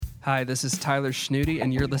Hi, this is Tyler Schnudi,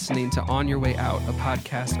 and you're listening to On Your Way Out, a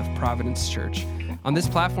podcast of Providence Church. On this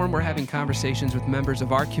platform, we're having conversations with members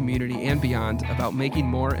of our community and beyond about making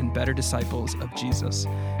more and better disciples of Jesus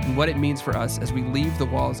and what it means for us as we leave the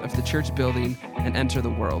walls of the church building and enter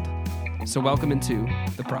the world. So welcome into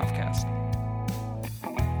the Provcast.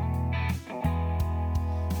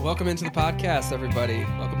 Welcome into the podcast, everybody.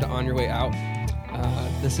 Welcome to On Your Way Out.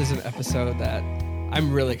 This is an episode that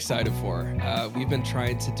I'm really excited for. We've been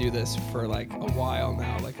trying to do this for like a while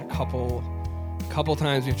now, like a couple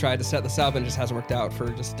times we've tried to set this up and it just hasn't worked out for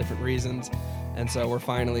just different reasons. And so we're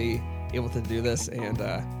finally able to do this. And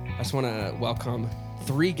I just want to welcome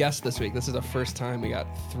 3 guests this week. This is the first time we got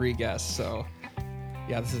 3 guests. So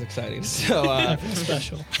yeah, this is exciting. So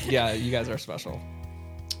special. Yeah, you guys are special.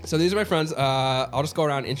 So these are my friends. I'll just go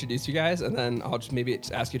around and introduce you guys, and then I'll just maybe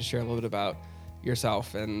ask you to share a little bit about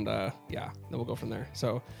yourself, and then we'll go from there.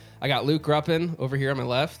 So I got Luke Gruppin over here on my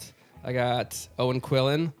left. I got Owen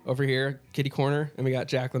Quillen over here, kitty corner, and we got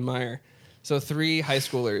Jacqueline Meyer. So 3 high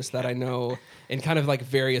schoolers that I know in kind of like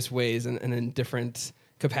various ways and in different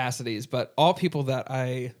capacities, but all people that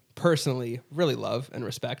I personally really love and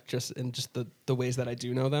respect just in just the ways that I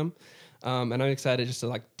do know them. And I'm excited just to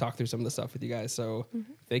like talk through some of the stuff with you guys. So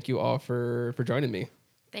thank you all for joining me.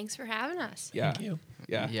 Thanks for having us. Yeah. Thank you.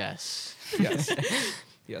 Yeah. Yes. Yes.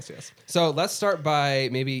 Yes. So let's start by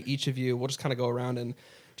maybe each of you. We'll just kind of go around and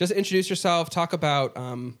just introduce yourself. Talk about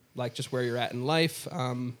like just where you're at in life,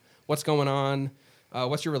 what's going on,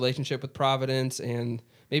 what's your relationship with Providence, and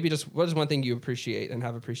maybe just what is one thing you appreciate and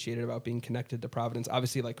have appreciated about being connected to Providence.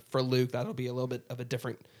 Obviously, like for Luke, that'll be a little bit of a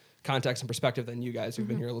different context and perspective than you guys who've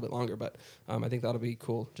been here a little bit longer. But I think that'll be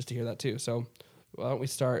cool just to hear that too. So why don't we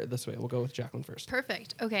start this way? We'll go with Jacqueline first.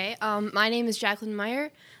 Perfect. Okay. My name is Jacqueline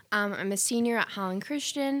Meyer. I'm a senior at Holland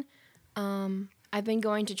Christian. I've been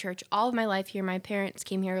going to church all of my life here. My parents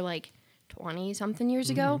came here like 20-something years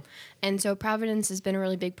ago. And so Providence has been a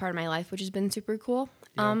really big part of my life, which has been super cool.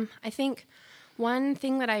 Yeah. I think one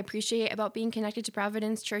thing that I appreciate about being connected to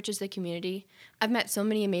Providence Church is the community. I've met so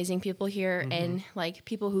many amazing people here and like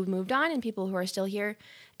people who've moved on and people who are still here,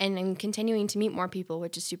 and I'm continuing to meet more people,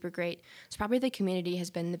 which is super great. So probably the community has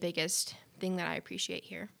been the biggest thing that I appreciate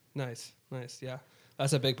here. Nice. Yeah.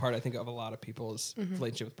 That's a big part, I think, of a lot of people's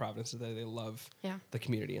relationship with Providence, is that they love the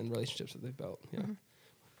community and relationships that they've built. Yeah.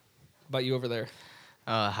 About you over there?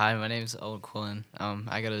 Hi, my name's Owen Quillen.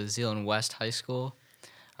 I go to Zeeland West High School.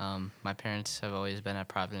 My parents have always been at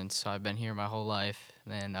Providence, so I've been here my whole life.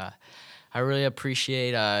 And I really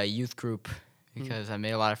appreciate youth group because I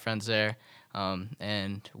made a lot of friends there.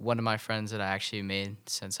 And one of my friends that I actually made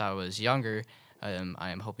since I was younger, I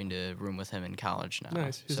am hoping to room with him in college now.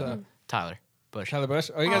 Nice. Who's that? Tyler Bush. Tyler Bush.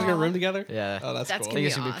 Oh, you guys are going to room together? Yeah. Oh, that's cool. I think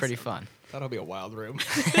it's gonna going to be pretty awesome. fun. That'll be a wild room.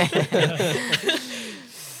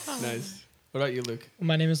 Nice. What about you, Luke?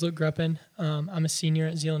 My name is Luke Gruppin. I'm a senior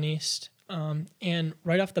at Zeeland East. And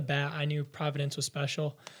right off the bat, I knew Providence was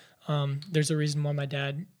special. There's a reason why my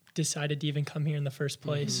dad decided to even come here in the first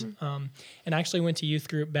place. And I actually went to youth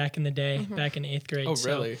group back in the day, back in 8th grade. Oh,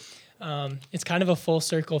 really? So, it's kind of a full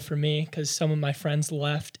circle for me because some of my friends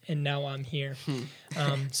left and now I'm here.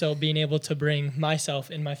 So being able to bring myself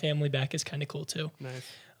and my family back is kind of cool too.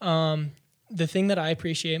 Nice. The thing that I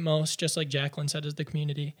appreciate most, just like Jacqueline said, is the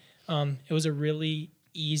community. It was a really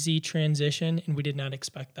easy transition and we did not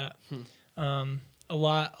expect that. A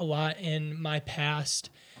lot in my past,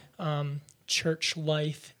 church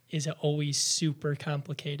life is always super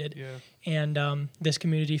complicated. Yeah. And this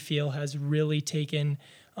community feel has really taken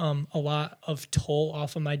a lot of toll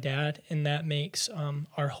off of my dad, and that makes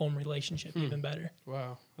our home relationship even better.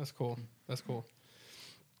 Wow. That's cool.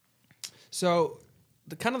 So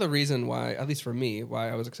the reason why, at least for me, why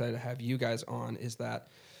I was excited to have you guys on is that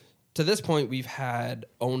to this point, we've had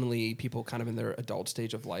only people kind of in their adult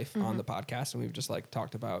stage of life on the podcast, and we've just like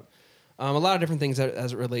talked about a lot of different things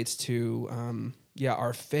as it relates to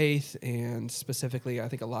our faith, and specifically, I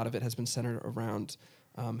think a lot of it has been centered around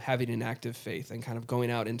having an active faith and kind of going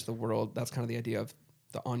out into the world. That's kind of the idea of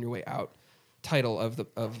the On Your Way Out title of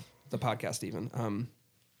the podcast, even.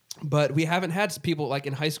 But we haven't had people like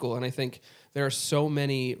in high school, and I think there are so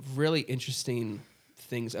many really interesting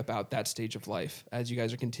things about that stage of life as you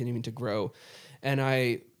guys are continuing to grow. And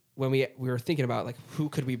when we were thinking about like who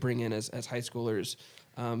could we bring in as high schoolers,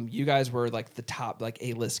 you guys were like the top like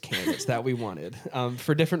A-list candidates that we wanted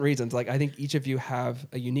for different reasons. Like I think each of you have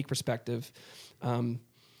a unique perspective, and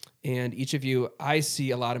each of you, I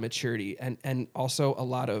see a lot of maturity and also a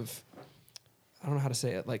lot of, I don't know how to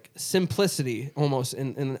say it, like simplicity almost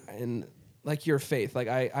in like your faith. Like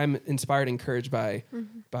I'm inspired, encouraged by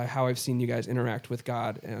how I've seen you guys interact with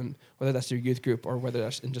God, and whether that's your youth group or whether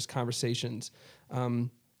that's in just conversations.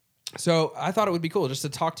 So I thought it would be cool just to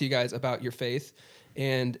talk to you guys about your faith,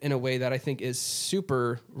 and in a way that I think is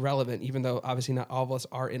super relevant, even though obviously not all of us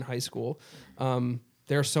are in high school.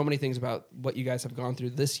 There are so many things about what you guys have gone through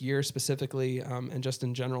this year specifically, and just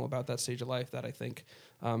in general about that stage of life that I think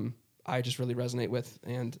I just really resonate with.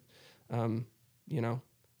 And,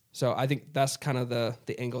 so I think that's kind of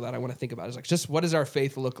the angle that I want to think about, is like, just what does our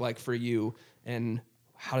faith look like for you, and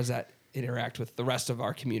how does that interact with the rest of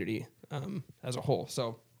our community as a whole?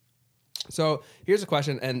 So here's a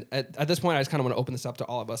question, and at this point, I just kind of want to open this up to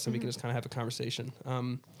all of us, and we can just kind of have a conversation.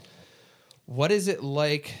 What is it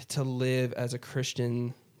like to live as a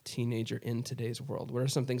Christian teenager in today's world? What are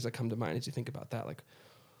some things that come to mind as you think about that? Like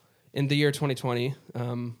in the year 2020,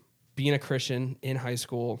 being a Christian in high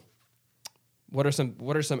school, what are some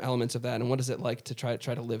elements of that, and what is it like to try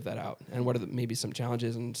to live that out? And what are maybe some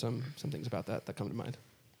challenges and some things about that come to mind?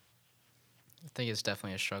 I think it's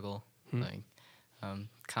definitely a struggle. Like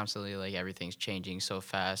constantly, like everything's changing so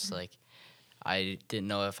fast. Like I didn't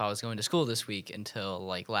know if I was going to school this week until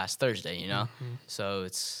like last Thursday, you know? So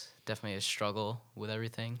it's definitely a struggle with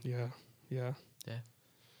everything. Yeah.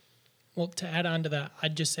 Well, to add on to that,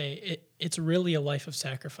 I'd just say it's really a life of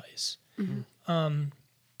sacrifice.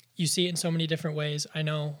 You see it in so many different ways. I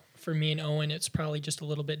know for me and Owen, it's probably just a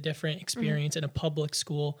little bit different experience in a public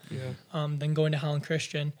school than going to Holland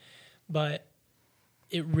Christian. But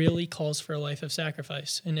it really calls for a life of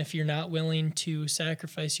sacrifice. And if you're not willing to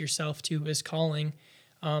sacrifice yourself to his calling,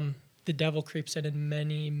 the devil creeps in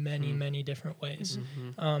many, many, many different ways.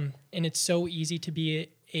 And it's so easy to be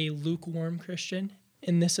a lukewarm Christian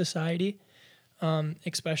in this society,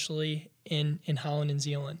 especially in Holland and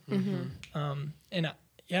Zeeland.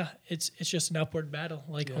 It's just an upward battle,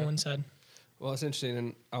 like Owen said. Well, it's interesting,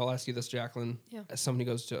 and I'll ask you this, Jacqueline. Yeah. As someone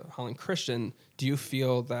who goes to Holland Christian, do you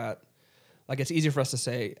feel that, like, it's easier for us to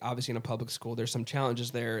say, obviously in a public school, there's some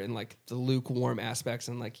challenges there in like the lukewarm aspects,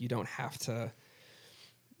 and like you don't have to,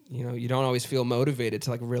 you don't always feel motivated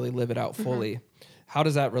to like really live it out fully. How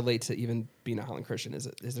does that relate to even being a Holland Christian?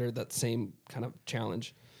 Is there that same kind of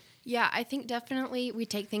challenge? Yeah, I think definitely we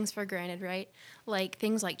take things for granted, right? Like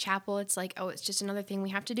things like chapel, it's like, oh, it's just another thing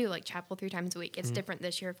we have to do, like chapel 3 times a week. It's different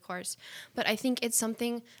this year, of course. But I think it's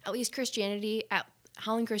something, at least Christianity at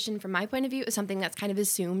Holland Christian, from my point of view, is something that's kind of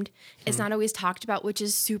assumed. It's not always talked about, which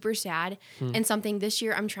is super sad. And something this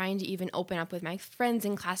year I'm trying to even open up with my friends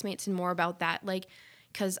and classmates and more about that, like,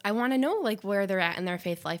 because I want to know like where they're at in their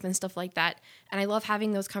faith life and stuff like that. And I love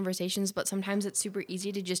having those conversations, but sometimes it's super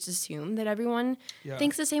easy to just assume that everyone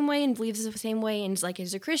thinks the same way and believes the same way and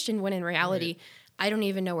is a Christian, when in reality, I don't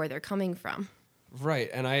even know where they're coming from. Right,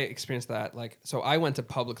 and I experienced that. Like, so I went to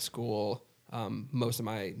public school most of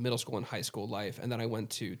my middle school and high school life, and then I went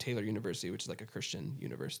to Taylor University, which is like a Christian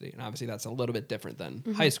university, and obviously that's a little bit different than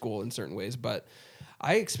high school in certain ways. But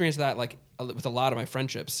I experienced that like with a lot of my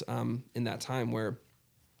friendships in that time, where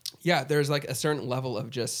there's like a certain level of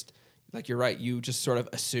just like, you're right, you just sort of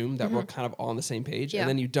assume that we're kind of all on the same page, and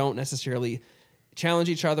then you don't necessarily challenge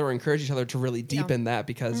each other or encourage each other to really deepen that,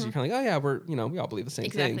 because you're kind of like, oh yeah, we're we all believe the same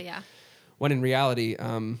thing. Exactly, yeah. When in reality,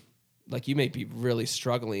 like you may be really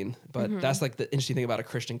struggling, but that's like the interesting thing about a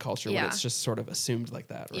Christian culture when it's just sort of assumed like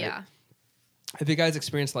that, right? Yeah. Have you guys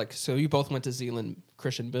experienced like, so you both went to Zeeland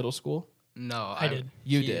Christian Middle School? No, I did.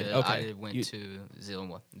 You did. Okay. I went to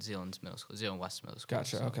Zeeland's middle school, Zeeland West Middle School.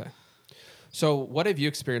 Gotcha. So. Okay. So what have you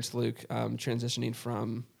experienced, Luke, transitioning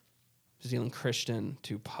from Zeeland Christian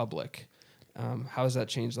to public? How has that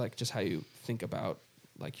changed, like, just how you think about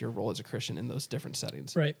like your role as a Christian in those different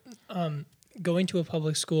settings? Right. Going to a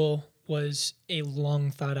public school was a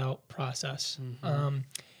long thought out process.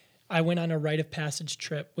 I went on a rite of passage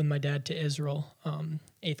trip with my dad to Israel,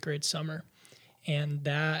 8th grade summer, and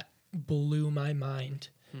that blew my mind.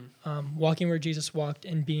 Walking where Jesus walked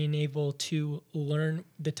and being able to learn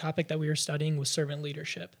the topic that we were studying was servant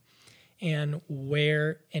leadership, and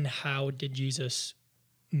where and how did Jesus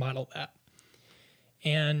model that.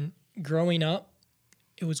 And growing up,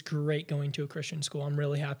 it was great going to a Christian school. I'm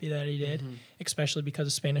really happy that he did, especially because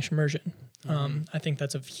of Spanish immersion. I think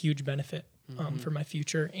that's a huge benefit for my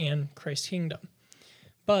future and Christ's kingdom.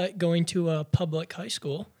 But going to a public high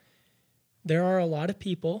school, there are a lot of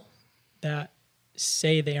people that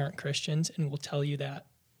say they aren't Christians and will tell you that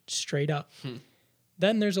straight up.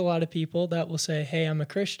 Then there's a lot of people that will say, hey, I'm a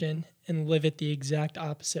Christian, and live it the exact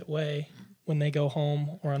opposite way when they go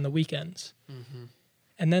home or on the weekends.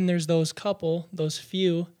 And then there's those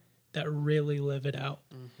few that really live it out.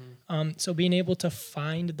 So being able to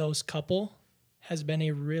find those couple has been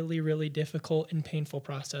a really, really difficult and painful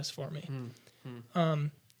process for me.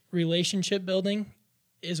 Relationship building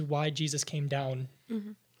is why Jesus came down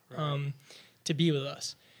to be with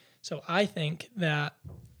us. So I think that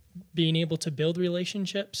being able to build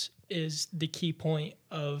relationships is the key point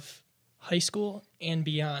of high school and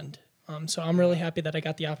beyond. So I'm really happy that I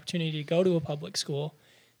got the opportunity to go to a public school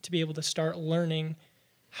to be able to start learning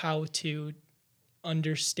how to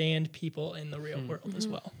understand people in the real world as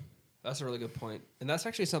well. That's a really good point. And that's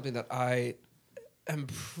actually something that I am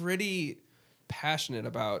pretty passionate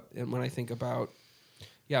about. And when I think about,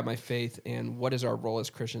 my faith and what is our role as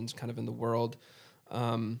Christians kind of in the world.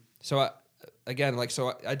 I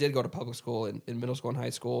did go to public school in middle school and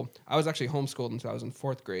high school. I was actually homeschooled until I was in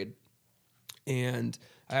 4th grade. And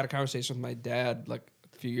I had a conversation with my dad like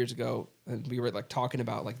a few years ago, and we were like talking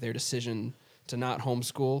about like their decision to not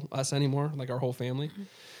homeschool us anymore, like our whole family. Mm-hmm.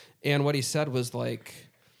 And what he said was like,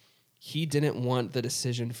 he didn't want the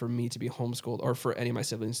decision for me to be homeschooled or for any of my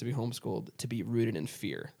siblings to be homeschooled to be rooted in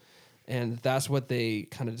fear. And that's what they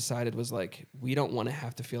kind of decided was like, we don't want to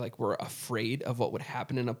have to feel like we're afraid of what would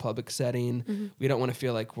happen in a public setting. Mm-hmm. We don't want to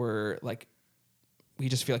feel like we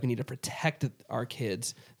just feel like we need to protect our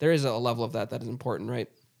kids. There is a level of that is important, right?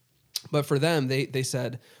 But for them, they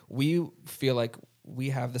said, we feel like we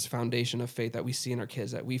have this foundation of faith that we see in our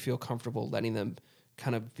kids that we feel comfortable letting them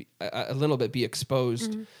kind of a little bit be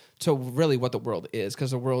exposed to really what the world is, because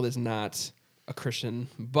the world is not a Christian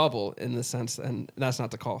bubble in the sense, and that's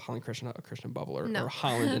not to call Holland Christian a Christian bubble or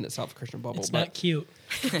Holland in itself a Christian bubble. It's not cute.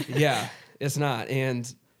 Yeah, it's not.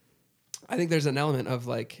 And I think there's an element of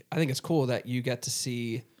like, I think it's cool that you get to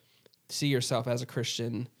see yourself as a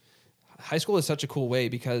Christian. High school is such a cool way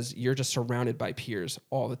because you're just surrounded by peers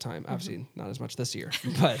all the time. Obviously, not as much this year,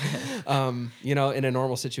 but in a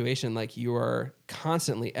normal situation, like you are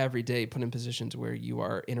constantly every day put in positions where you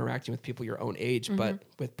are interacting with people your own age, but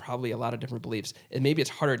with probably a lot of different beliefs. And maybe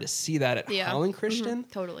it's harder to see that at Holland Christian.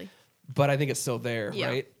 Totally. But I think it's still there,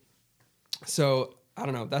 right? So I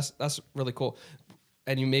don't know. That's really cool.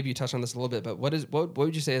 And you touched on this a little bit, but what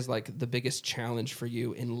would you say is like the biggest challenge for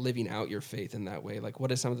you in living out your faith in that way? Like,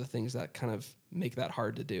 what are some of the things that kind of make that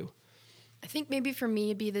hard to do? I think maybe for me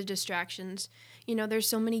it'd be the distractions. There's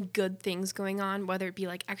so many good things going on, whether it be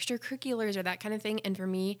like extracurriculars or that kind of thing. And for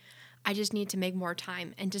me, I just need to make more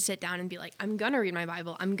time and to sit down and be like, I'm going to read my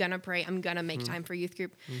Bible. I'm going to pray. I'm going to make time for youth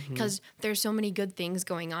group, because there's so many good things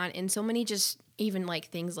going on and so many just even like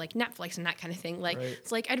things like Netflix and that kind of thing. Like,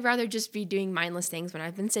 It's like, I'd rather just be doing mindless things when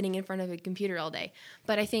I've been sitting in front of a computer all day.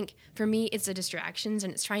 But I think for me, it's the distractions,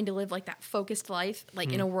 and it's trying to live like that focused life,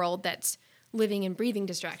 like in a world that's living and breathing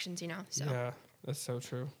distractions, So. Yeah, that's so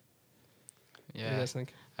true. Yeah. What do you guys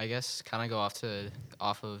think? I guess kind of go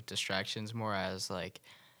off of distractions more as like,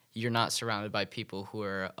 you're not surrounded by people who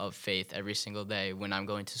are of faith every single day when I'm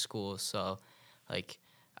going to school. So, like,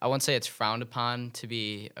 I wouldn't say it's frowned upon to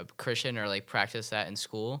be a Christian or, like, practice that in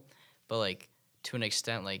school. But, like, to an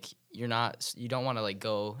extent, like, you don't want to, like,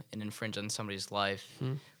 go and infringe on somebody's life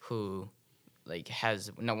who, like,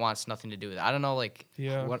 wants nothing to do with it. I don't know, like,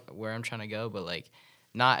 where I'm trying to go, but, like,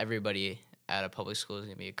 not everybody at a public school is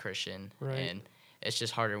going to be a Christian. Right. And it's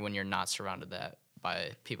just harder when you're not surrounded by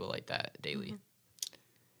people like that daily.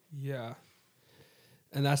 Yeah.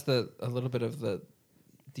 And that's a little bit of the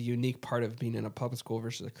unique part of being in a public school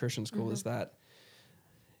versus a Christian school is that,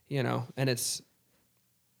 and it's,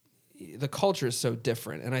 the culture is so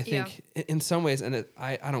different. And I think in some ways, and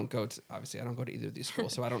I don't go to either of these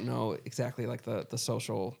schools, so I don't know exactly like the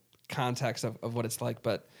social context of what it's like.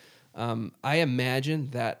 But I imagine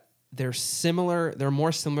that they're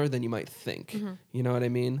more similar than you might think. You know what I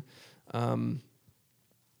mean?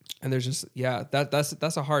 And there's just,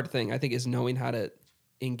 that's a hard thing, I think, is knowing how to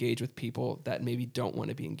engage with people that maybe don't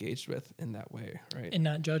want to be engaged with in that way, right? And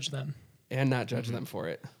not judge them. And not judge them for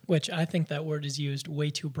it. Which I think that word is used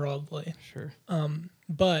way too broadly. Sure.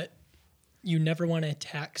 But you never want to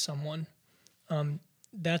attack someone.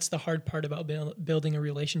 That's the hard part about building a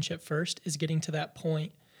relationship first, is getting to that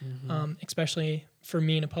point, especially for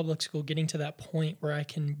me in a public school, getting to that point where I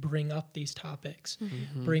can bring up these topics,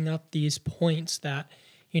 bring up these points that,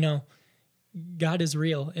 God is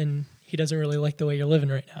real and he doesn't really like the way you're living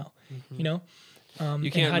right now,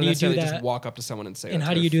 you can't necessarily just walk up to someone and say, and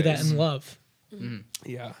how do you do that in love?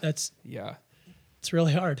 Yeah. It's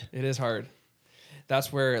really hard. It is hard.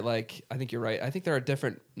 That's where, like, I think you're right. I think there are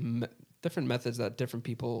different methods that different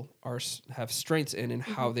people have strengths in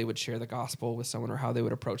how they would share the gospel with someone or how they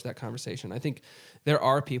would approach that conversation. I think there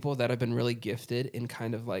are people that have been really gifted in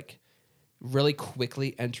kind of like really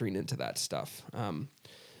quickly entering into that stuff.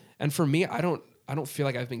 And for me, I don't I don't feel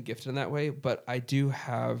like I've been gifted in that way, but I do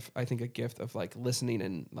have, I think, a gift of like listening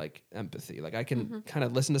and like empathy. Like I can kind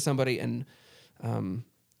of listen to somebody and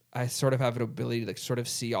I sort of have an ability to like sort of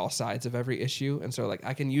see all sides of every issue. And so like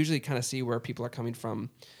I can usually kind of see where people are coming from.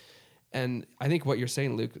 And I think what you're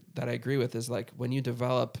saying, Luke, that I agree with is like when you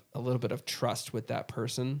develop a little bit of trust with that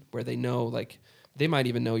person where they know, like they might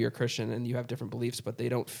even know you're Christian and you have different beliefs, but they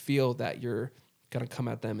don't feel that you're going to come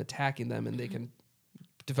at them attacking them, and they can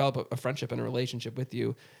develop a friendship and a relationship with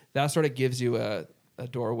you. That sort of gives you a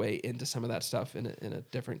doorway into some of that stuff in a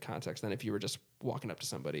different context than if you were just walking up to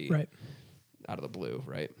somebody Right. out of the blue,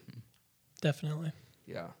 right? Definitely.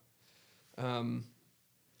 Yeah.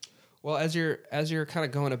 Well, as you're kind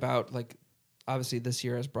of going about, like, obviously this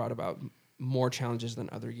year has brought about more challenges than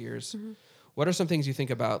other years. What are some things you think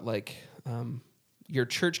about, like, your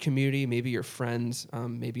church community, maybe your friends,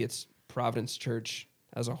 maybe it's Providence Church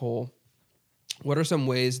as a whole? What are some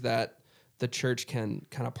ways that the church can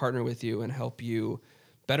kind of partner with you and help you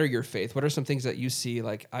better your faith? What are some things that you see,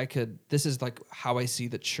 like, this is like how I see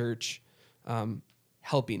the church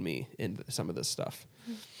helping me in some of this stuff?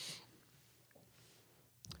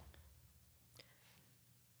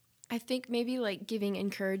 I think maybe like giving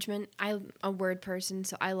encouragement. I'm a word person,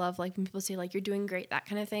 so I love like when people say like you're doing great, that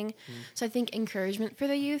kind of thing. So I think encouragement for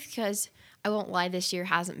the youth, because I won't lie, this year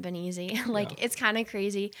hasn't been easy. Like it's kind of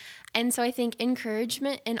crazy. And so I think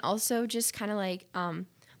encouragement, and also just kind of like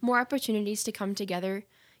more opportunities to come together.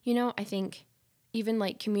 You know, I think even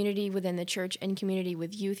like community within the church and community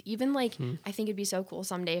with youth, even like I think it'd be so cool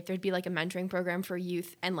someday if there'd be like a mentoring program for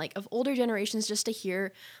youth and like of older generations, just to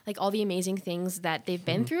hear like all the amazing things that they've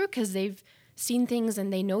been through, because they've seen things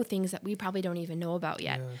and they know things that we probably don't even know about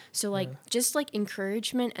yet. So like just like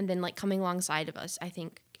encouragement and then like coming alongside of us, I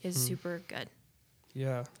think is super good.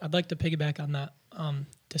 Yeah. I'd like to piggyback on that.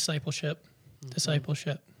 Discipleship.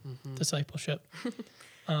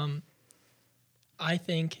 I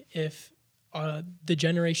think if the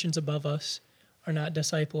generations above us are not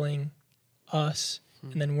discipling us,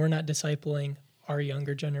 and then we're not discipling our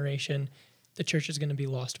younger generation, the church is going to be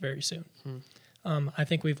lost very soon. I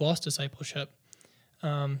think we've lost discipleship.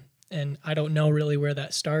 And I don't know really where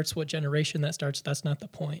that starts, what generation that starts. That's not the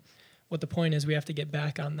point. What the point is, we have to get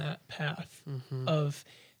back on that path of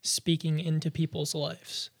speaking into people's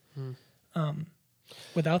lives.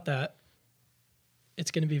 Without that, it's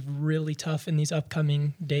going to be really tough in these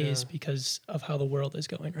upcoming days because of how the world is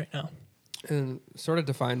going right now. And sort of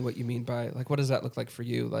define what you mean by, like, what does that look like for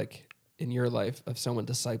you, like in your life, of someone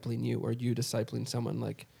discipling you or you discipling someone?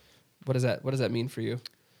 Like, what does that mean for you?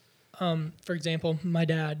 For example, my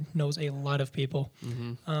dad knows a lot of people,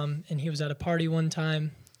 and he was at a party one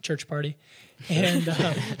time, church party, and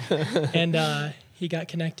he got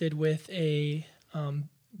connected with a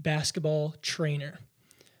basketball trainer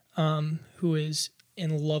who is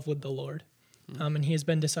in love with the Lord, and he has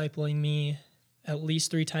been discipling me at least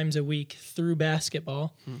 3 times a week through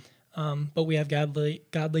basketball, but we have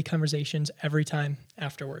godly conversations every time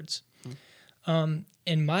afterwards.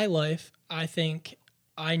 In my life, I think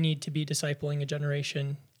I need to be discipling a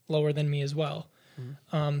generation lower than me as well.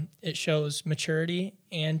 It shows maturity,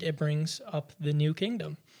 and it brings up the new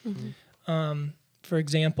kingdom. For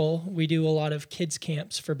example, we do a lot of kids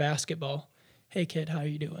camps for basketball. Hey kid, how are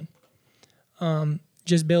you doing?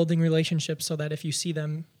 Just building relationships so that if you see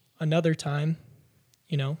them another time,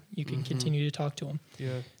 you know, you can continue to talk to them.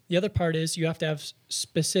 Yeah. The other part is you have to have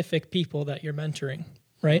specific people that you're mentoring,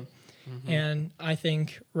 right? And I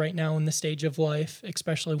think right now in the stage of life,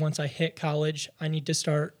 especially once I hit college, I need to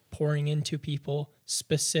start pouring into people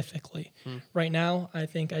specifically. Right now, I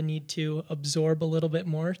think I need to absorb a little bit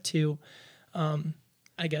more to,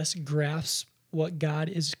 I guess, grasp what God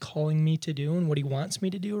is calling me to do and what he wants me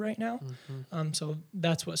to do right now. So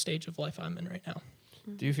that's what stage of life I'm in right now.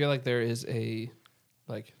 Do you feel like there is a,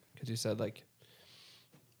 like, because you said, like,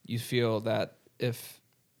 you feel that if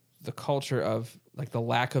the culture of, like, the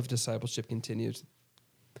lack of discipleship continues,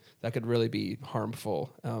 that could really be harmful,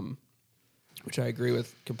 which I agree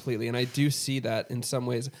with completely. And I do see that in some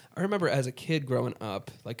ways. I remember as a kid growing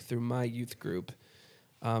up, like, through my youth group,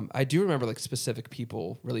 I do remember, like, specific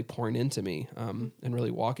people really pouring into me and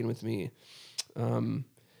really walking with me. And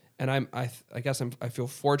I feel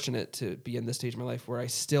fortunate to be in this stage of my life where I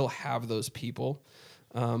still have those people.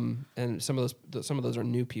 And some of those are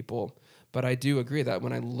new people. But I do agree that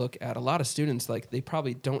when I look at a lot of students, like, they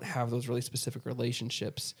probably don't have those really specific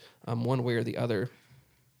relationships one way or the other.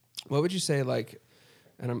 What would you say, like,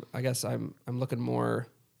 and I'm looking more,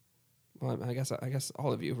 well, I guess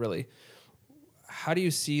all of you really, how do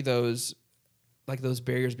you see those, like, those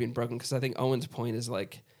barriers being broken? Because I think Owen's point is,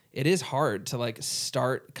 like, it is hard to like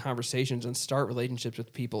start conversations and start relationships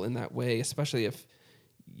with people in that way, especially if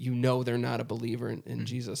you know they're not a believer in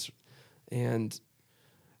Jesus. And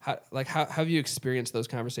how have you experienced those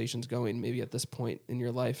conversations going maybe at this point in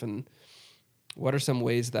your life? And what are some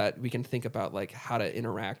ways that we can think about like how to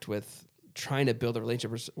interact with trying to build a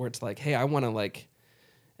relationship where it's like, hey, I want to like,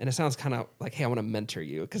 and it sounds kind of like, hey, I want to mentor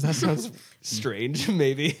you, because that sounds strange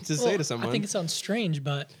maybe to say to someone. I think it sounds strange,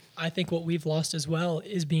 but I think what we've lost as well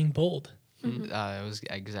is being bold. I was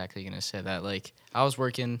exactly going to say that. Like, I was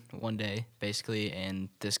working one day, basically, and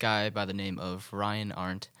this guy by the name of Ryan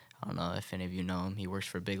Arndt, I don't know if any of you know him. He works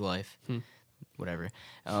for Big Life, whatever.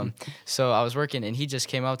 So I was working, and he just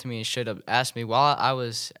came up to me and straight up asked me while I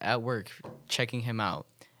was at work checking him out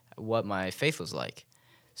what my faith was like.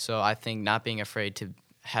 So I think not being afraid to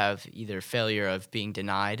have either failure of being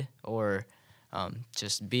denied or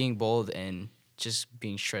just being bold and just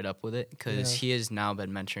being straight up with it, because he has now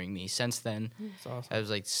been mentoring me since then. That's awesome. That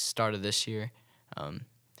was like start of this year.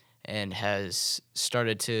 And has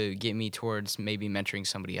started to get me towards maybe mentoring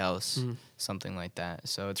somebody else, something like that.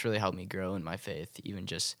 So it's really helped me grow in my faith, even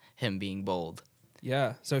just him being bold.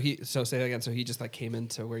 Yeah. So say that again. So he just like came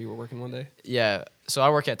into where you were working one day? Yeah. So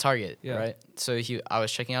I work at Target, Yeah. right? So I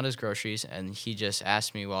was checking out his groceries, and he just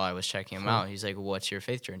asked me while I was checking him out. He's like, "What's your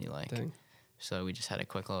faith journey like?" Dang. So we just had a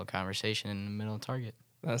quick little conversation in the middle of Target.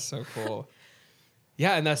 That's so cool.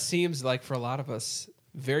 Yeah, and that seems like for a lot of us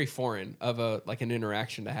very foreign of an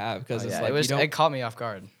interaction to have, because it's like it caught me off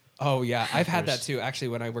guard. Oh yeah, I've had that too. Actually,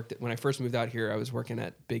 when I first moved out here, I was working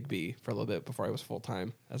at Big B for a little bit before I was full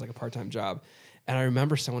time as like a part time job, and I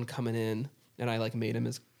remember someone coming in, and I like made him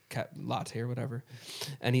his latte or whatever,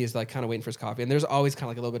 and he's like kind of waiting for his coffee. And there's always kind of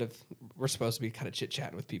like a little bit of, we're supposed to be kind of chit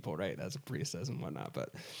chatting with people, right, as baristas and whatnot. But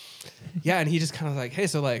yeah, and he just kind of like, hey,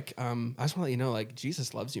 so like, I just want to let you know, like,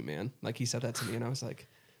 Jesus loves you, man. Like, he said that to me, and I was like,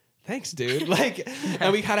 thanks, dude. Like,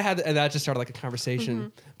 and we kind of had, and that just started like a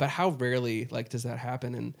conversation. But how rarely like does that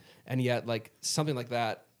happen? And yet like something like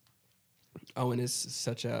that, Owen, is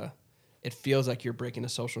such a, it feels like you're breaking a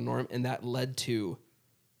social norm, and that led to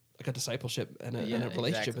like a discipleship and a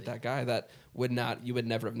relationship with that guy that you would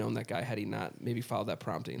never have known that guy had he not maybe followed that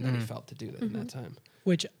prompting that he felt to do that in that time.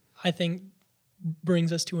 Which I think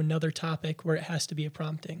brings us to another topic where it has to be a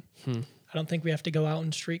prompting. I don't think we have to go out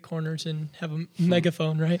in street corners and have a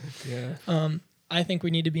megaphone, right? Yeah. I think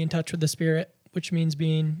we need to be in touch with the Spirit, which means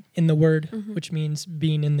being in the Word, which means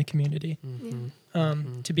being in the community,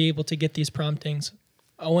 to be able to get these promptings.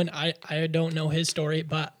 Owen, I don't know his story,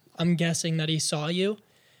 but I'm guessing that he saw you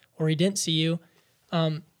or he didn't see you,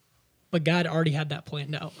 but God already had that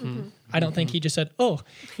planned out. I don't think he just said, oh,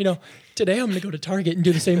 today I'm going to go to Target and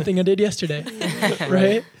do the same thing I did yesterday,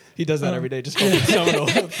 right? He does that every day, just hoping someone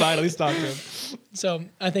will finally stop him. So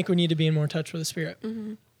I think we need to be in more touch with the Spirit.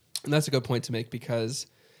 And that's a good point to make, because,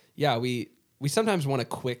 yeah, we sometimes want a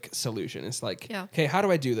quick solution. It's like, okay, how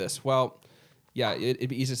do I do this? Well, yeah, it'd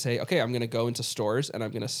be easy to say, okay, I'm going to go into stores and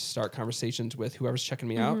I'm going to start conversations with whoever's checking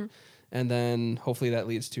me out. And then hopefully that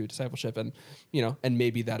leads to discipleship, and and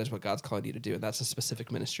maybe that is what God's calling you to do, and that's a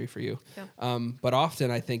specific ministry for you. Yeah. But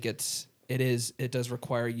often I think it does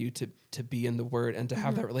require you to be in the Word and to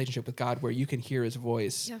have that relationship with God where you can hear His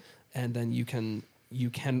voice, and then you can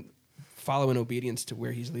follow in obedience to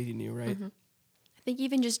where He's leading you, right? I think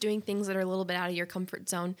even just doing things that are a little bit out of your comfort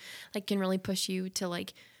zone, like, can really push you to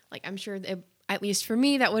like I'm sure at least for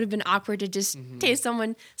me, that would have been awkward to just say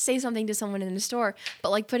something to someone in the store. But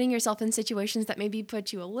like putting yourself in situations that maybe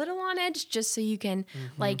put you a little on edge just so you can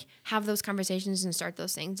like have those conversations and start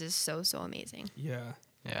those things is so, so amazing. Yeah.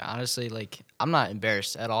 Yeah, honestly, like, I'm not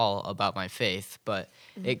embarrassed at all about my faith, but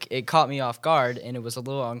it caught me off guard, and it was a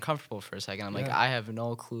little uncomfortable for a second. I'm like, I have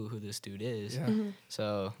no clue who this dude is. Yeah.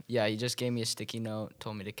 So, yeah, he just gave me a sticky note,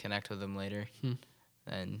 told me to connect with him later,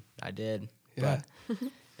 and I did. Yeah. But,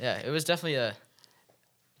 yeah, it was definitely a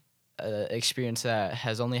experience that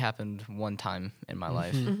has only happened one time in my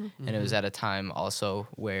life, and it was at a time also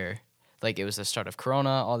where, like, it was the start of Corona,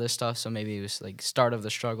 all this stuff, so maybe it was, like, start of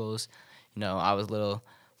the struggles. I was a little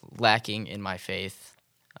lacking in my faith,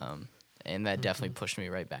 and that definitely pushed me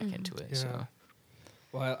right back into it. Yeah. So,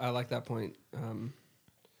 well, I like that point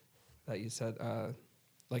that you said.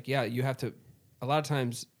 You have to. A lot of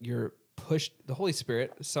times, you're pushed. The Holy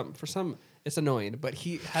Spirit. For some, it's annoying, but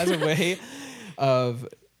He has a way of.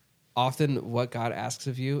 Often, what God asks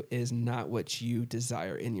of you is not what you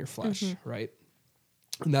desire in your flesh, right?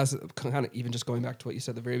 And that's kind of even just going back to what you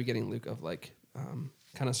said at the very beginning, Luke, of like.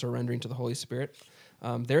 Kind of surrendering to the Holy Spirit.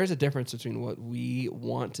 There is a difference between what we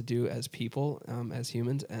want to do as people, as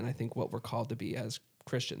humans, and I think what we're called to be as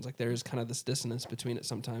Christians. Like, there is kind of this dissonance between it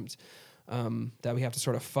sometimes. that we have to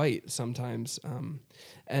sort of fight sometimes.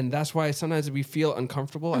 And that's why sometimes we feel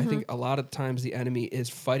uncomfortable. I think a lot of times the enemy is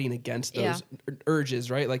fighting against those urges,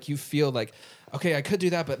 right? Like you feel like, okay, I could do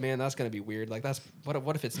that, but man, that's going to be weird. Like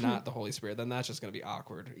what if it's not the Holy Spirit? Then that's just going to be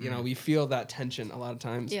awkward. You know, we feel that tension a lot of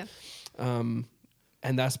times. Yeah.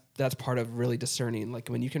 And that's part of really discerning. Like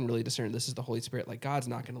when you can really discern this is the Holy Spirit, like God's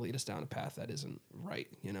not going to lead us down a path that isn't right,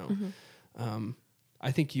 you know?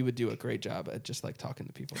 I think you would do a great job at just like talking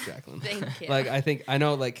to people, Jacqueline. Thank you. Like I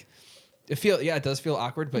know like it does feel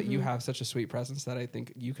awkward, but you have such a sweet presence that I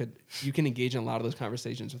think you can engage in a lot of those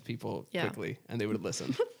conversations with people quickly and they would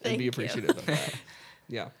listen and be appreciative of that.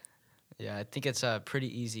 Yeah. Yeah, I think it's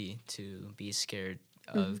pretty easy to be scared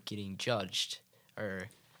of getting judged or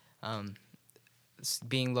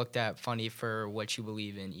being looked at funny for what you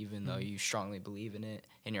believe in, even though you strongly believe in it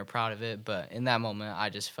and you're proud of it. But in that moment, I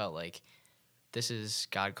just felt like this is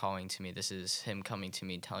God calling to me. This is him coming to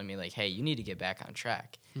me, telling me like, hey, you need to get back on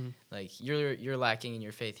track. Like you're lacking in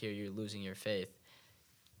your faith here. You're losing your faith.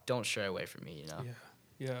 Don't stray away from me, you know?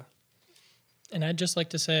 Yeah. And I'd just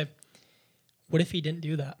like to say, what if he didn't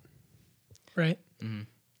do that? Right?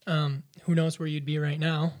 Who knows where you'd be right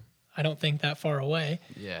now? I don't think that far away.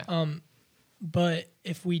 Yeah. But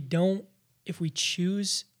if we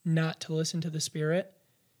choose not to listen to the Spirit,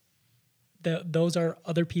 those are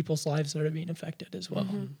other people's lives that are being affected as well.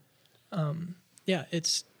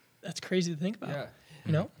 That's crazy to think about. Yeah.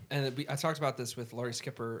 You know? And I talked about this with Laurie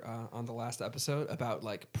Skipper on the last episode about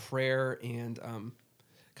like prayer and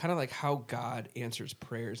kind of like how God answers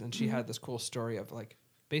prayers. And she had this cool story of like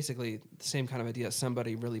basically the same kind of idea.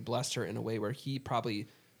 Somebody really blessed her in a way where he probably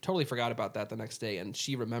totally forgot about that the next day. And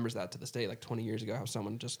she remembers that to this day, like 20 years ago, how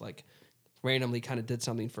someone just like randomly kind of did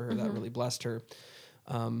something for her that really blessed her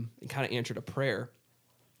and kind of answered a prayer.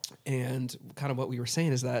 And kind of what we were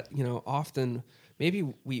saying is that, you know, often maybe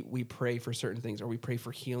we pray for certain things, or we pray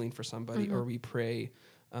for healing for somebody, or we pray,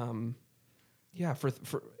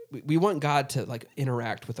 we want God to like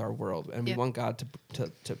interact with our world, and we want God to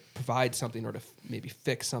provide something or to maybe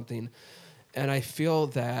fix something. And I feel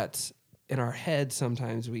that in our head,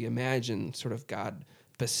 sometimes we imagine sort of God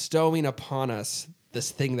bestowing upon us this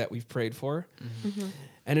thing that we've prayed for.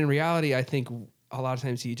 And in reality, I think a lot of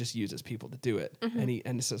times he just uses people to do it.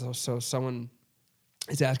 And so someone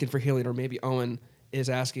is asking for healing, or maybe Owen is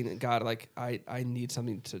asking God, like, I need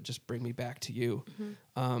something to just bring me back to you.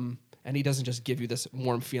 And he doesn't just give you this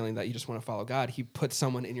warm feeling that you just want to follow God. He puts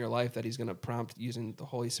someone in your life that he's going to prompt using the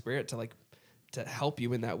Holy Spirit to help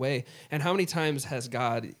you in that way. And how many times has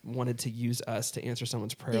God wanted to use us to answer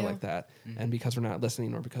someone's prayer like that? And because we're not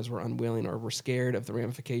listening, or because we're unwilling, or we're scared of the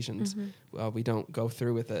ramifications, we don't go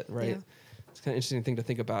through with it, right? It's kind of interesting thing to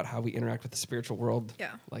think about how we interact with the spiritual world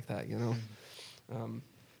like that, you know?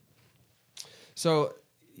 So,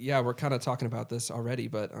 we're kind of talking about this already,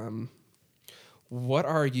 but what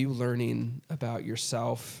are you learning about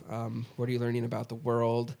yourself? What are you learning about the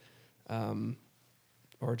world?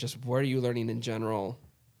 Or just what are you learning in general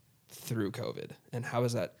through COVID? And how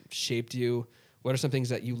has that shaped you? What are some things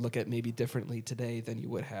that you look at maybe differently today than you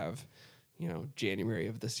would have, you know, January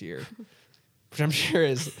of this year? Which I'm sure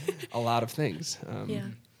is a lot of things.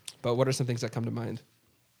 But what are some things that come to mind?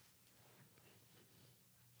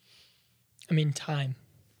 I mean, time.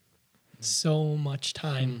 So much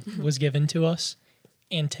time was given to us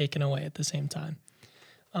and taken away at the same time.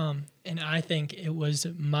 And I think it was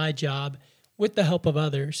my job, with the help of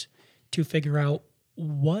others, to figure out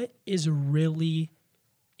what is really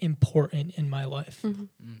important in my life.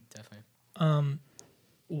 Definitely.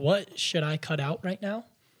 What should I cut out right now?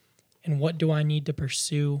 And what do I need to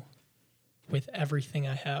pursue with everything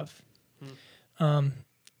I have?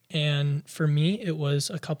 And for me, it was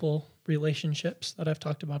a couple relationships that I've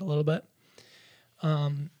talked about a little bit.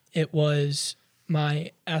 It was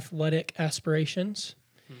my athletic aspirations,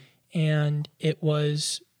 and it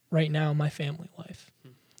was right now my family life.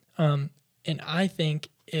 And I think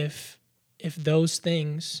if those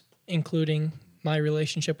things, including my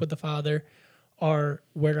relationship with the Father, are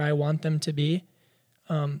where I want them to be,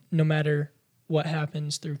 no matter what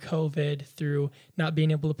happens through COVID, through not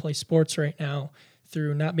being able to play sports right now,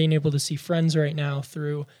 through not being able to see friends right now,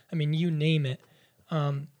 through, I mean, you name it,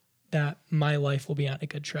 that my life will be on a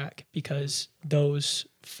good track, because those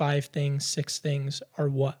 5 things, 6 things are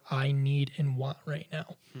what I need and want right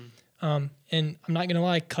now. And I'm not going to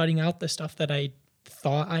lie, cutting out the stuff that I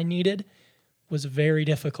thought I needed was very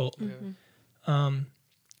difficult.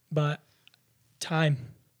 But time,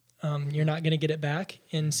 you're not going to get it back.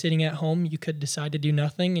 And sitting at home, you could decide to do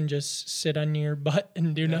nothing and just sit on your butt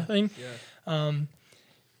and do nothing.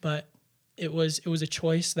 But it was a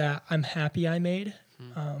choice that I'm happy I made.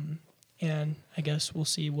 and I guess we'll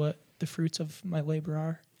see what the fruits of my labor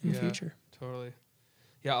are in the future. Totally.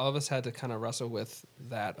 Yeah, all of us had to kind of wrestle with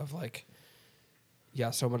that of like,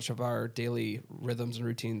 so much of our daily rhythms and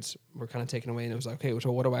routines were kind of taken away, and it was like, okay,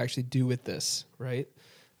 so what do I actually do with this, right?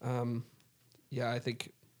 I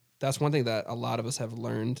think that's one thing that a lot of us have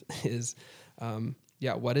learned is,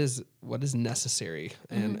 what is necessary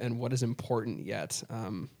and what is important yet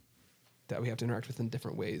that we have to interact with in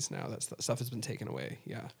different ways now that stuff has been taken away.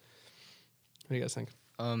 Yeah. What do you guys think?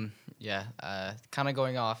 Kind of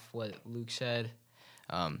going off what Luke said,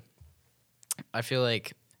 I feel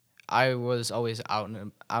like I was always out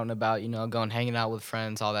and about, hanging out with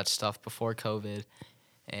friends, all that stuff before COVID.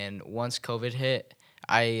 And once COVID hit,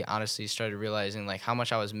 I honestly started realizing like how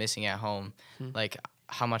much I was missing at home, like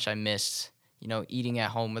how much I missed, eating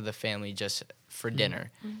at home with the family just for dinner,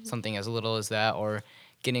 something as little as that, or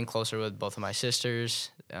getting closer with both of my sisters.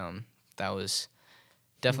 That was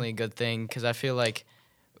definitely a good thing because I feel like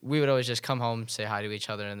we would always just come home, say hi to each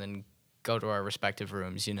other, and then go to our respective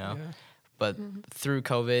rooms, Yeah. But through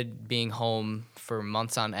COVID, being home for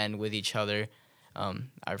months on end with each other,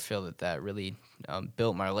 I feel that really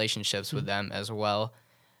built my relationships with them as well.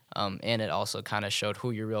 And it also kind of showed who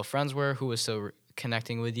your real friends were, who was still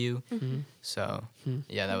connecting with you. So,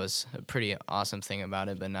 that was a pretty awesome thing about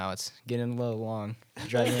it. But now it's getting a little long.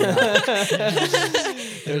 Driving me out.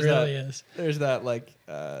 It really is. There's that, like,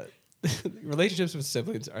 relationships with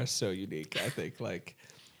siblings are so unique, I think. Like,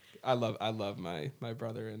 I love my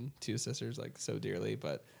brother and two sisters like so dearly,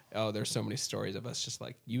 but there's so many stories of us just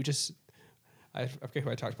like I forget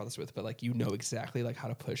who I talked about this with, but like exactly like how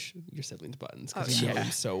to push your siblings' buttons because you know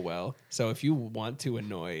them so well. So if you want to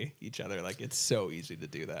annoy each other, like it's so easy to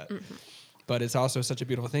do that. But it's also such a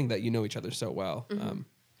beautiful thing that you know each other so well. I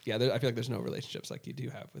feel like there's no relationships like you do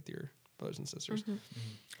have with your brothers and sisters. What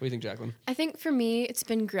do you think, Jacqueline? I think for me, it's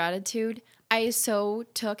been gratitude. I so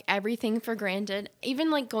took everything for granted,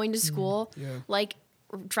 even like going to school, like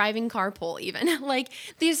driving carpool, even like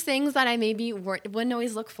these things that I maybe wouldn't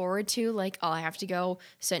always look forward to. Like, I have to go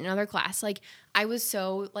sit in another class. Like I was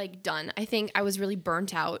so like done. I think I was really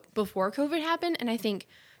burnt out before COVID happened. And I think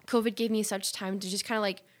COVID gave me such time to just kind of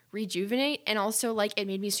like rejuvenate, and also like it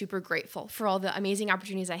made me super grateful for all the amazing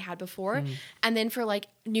opportunities I had before, and then for like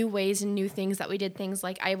new ways and new things that we did. Things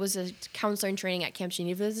like I was a counselor in training at Camp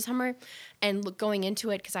Geneva this summer, and going into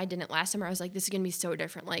it, because I didn't last summer, I was like, this is gonna be so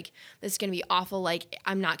different, like this is gonna be awful, like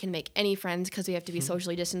I'm not gonna make any friends because we have to be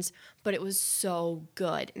socially distanced. But it was so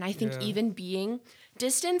good, and I think even being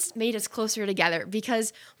distance made us closer together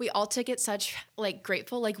because we all took it such like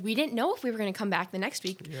grateful. Like we didn't know if we were going to come back the next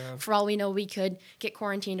week. For all we know, we could get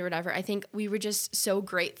quarantined or whatever. I think we were just so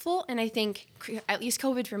grateful. And I think at least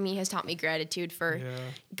COVID for me has taught me gratitude for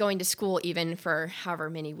going to school, even for however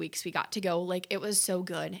many weeks we got to go. Like it was so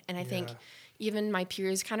good. And I think even my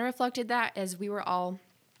peers kind of reflected that, as we were all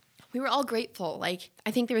grateful. Like,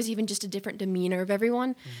 I think there was even just a different demeanor of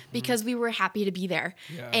everyone because we were happy to be there.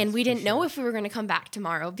 And we didn't know if we were going to come back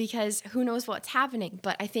tomorrow because who knows what's happening.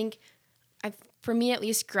 But I think, for me at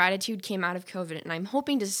least, gratitude came out of COVID. And I'm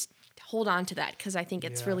hoping to hold on to that because I think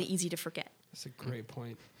it's really easy to forget. That's a great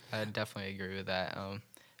point. I definitely agree with that. I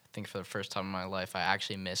think for the first time in my life, I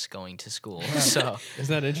actually miss going to school. So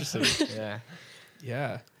isn't that interesting?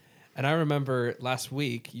 Yeah. And I remember last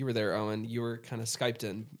week, you were there, Owen. You were kind of Skyped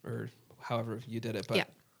in, or however you did it. But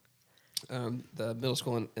the middle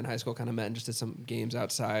school and high school kind of met and just did some games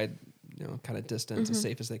outside, kind of distance, as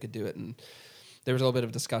safe as they could do it. And there was a little bit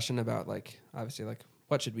of discussion about, like, obviously, like,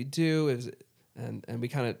 what should we do? And we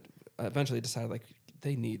kind of eventually decided, like,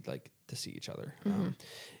 they need, like, to see each other.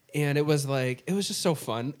 And it was just so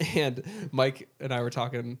fun. And Mike and I were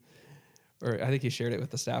talking, or I think he shared it with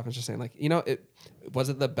the staff and just saying, like, it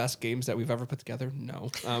wasn't the best games that we've ever put together. No.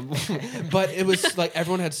 But it was like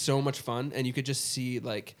everyone had so much fun, and you could just see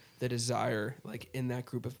like the desire, like in that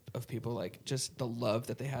group of people, like just the love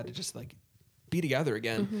that they had to just like be together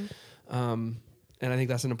again. And I think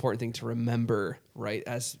that's an important thing to remember, right?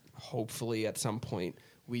 As hopefully at some point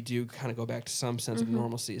we do kind of go back to some sense of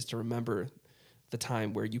normalcy, is to remember the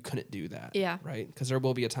time where you couldn't do that. Yeah. Right? Because there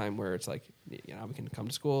will be a time where it's like, we can come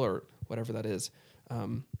to school or whatever that is.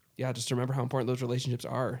 Just to remember how important those relationships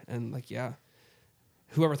are. And like,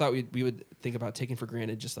 whoever thought we would think about taking for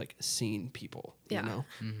granted just like seeing people, you know?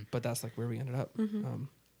 But that's like where we ended up.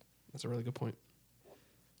 That's a really good point.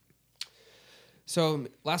 So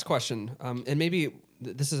last question, and maybe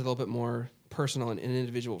this is a little bit more personal and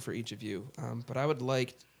individual for each of you. But I would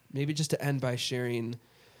like maybe just to end by sharing,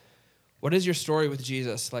 what is your story with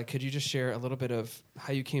Jesus? Like, could you just share a little bit of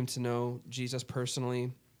how you came to know Jesus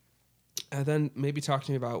personally? And then maybe talk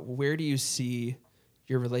to me about, where do you see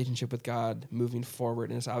your relationship with God moving forward.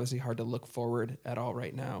 And it's obviously hard to look forward at all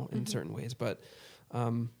right now in certain ways, but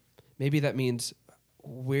maybe that means,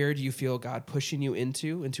 where do you feel God pushing you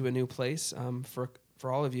into a new place?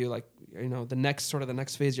 For all of you, like, the next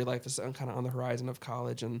phase of your life is kind of on the horizon of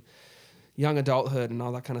college and young adulthood and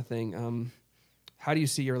all that kind of thing. How do you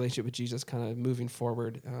see your relationship with Jesus kind of moving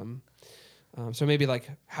forward? So maybe like,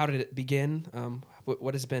 how did it begin?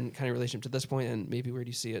 What has been kind of your relationship to this point, and maybe where do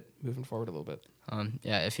you see it moving forward a little bit?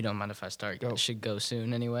 Yeah, if you don't mind if I start, Go. I should go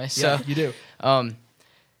soon anyway. Yeah, So you do.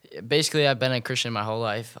 basically, I've been a Christian my whole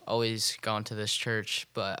life, always gone to this church,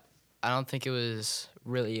 but I don't think it was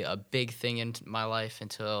really a big thing in my life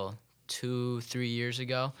until 2-3 years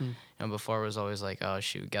ago. Before it was always like, oh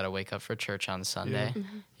shoot, gotta wake up for church on Sunday,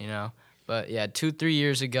 But yeah, 2-3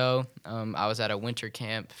 years ago, I was at a winter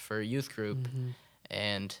camp for a youth group,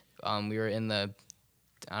 and we were in the,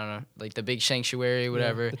 I don't know, like the big sanctuary,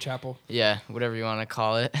 whatever. The chapel. Yeah, whatever you want to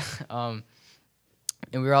call it.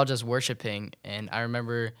 And we were all just worshiping, and I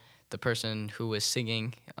remember the person who was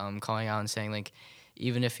singing calling out and saying, like,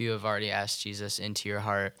 even if you have already asked Jesus into your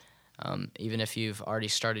heart, even if you've already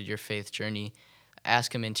started your faith journey,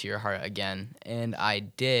 ask him into your heart again. And I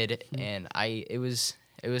did, and it was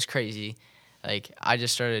crazy. Like, I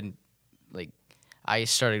started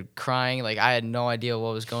crying. Like, I had no idea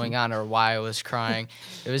what was going on or why I was crying.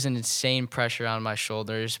 It was an insane pressure on my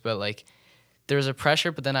shoulders, but like, there was a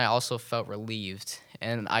pressure, but then I also felt relieved.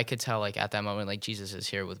 And I could tell, like, at that moment, like, Jesus is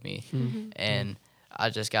here with me. And I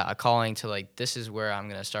just got a calling to, like, this is where I'm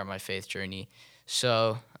going to start my faith journey.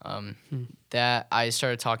 So that I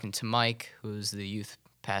started talking to Mike, who's the youth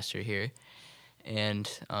pastor here. And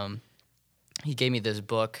he gave me this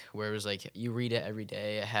book where it was, like, you read it every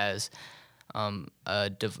day. It has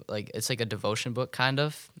it's like a devotion book, kind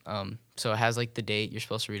of. So it has, like, the date. You're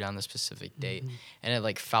supposed to read on the specific date. And it,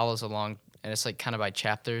 like, follows along. And it's, like, kind of by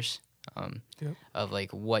chapters. Of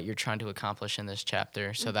like what you're trying to accomplish in this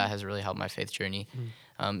chapter. So that has really helped my faith journey.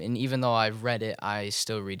 And even though I've read it, I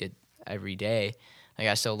still read it every day. Like,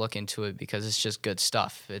 I still look into it because it's just good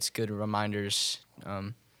stuff. It's good reminders.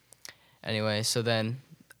 Anyway, so then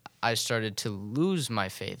I started to lose my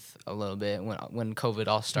faith a little bit when COVID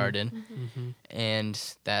all started.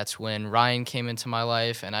 And that's when Ryan came into my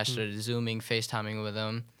life, and I started Zooming, FaceTiming with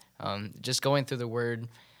him, just going through the Word.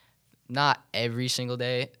 Not every single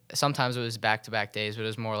day. Sometimes it was back-to-back days, but it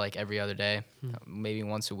was more like every other day, maybe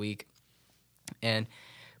once a week. And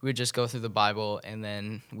we would just go through the Bible, and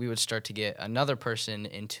then we would start to get another person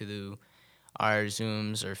into our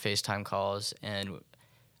Zooms or FaceTime calls, and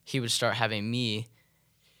he would start having me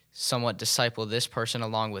somewhat disciple this person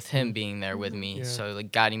along with him being there with me, so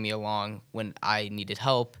like guiding me along when I needed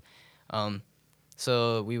help.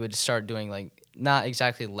 So we would start doing, like, not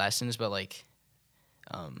exactly lessons, but like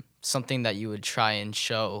something that you would try and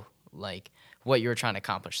show, like, what you were trying to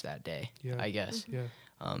accomplish that day, I guess.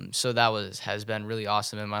 So that has been really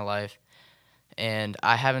awesome in my life. And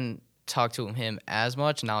I haven't talked to him as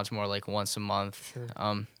much. Now it's more like once a month.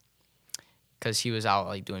 Because he was out,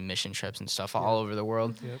 like, doing mission trips and stuff all over the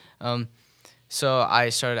world. So I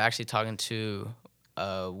started actually talking to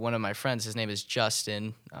one of my friends. His name is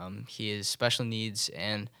Justin. He is special needs,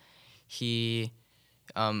 and he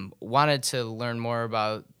wanted to learn more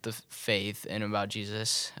about the faith and about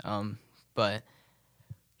Jesus, but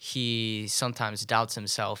he sometimes doubts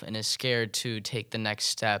himself and is scared to take the next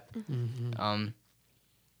step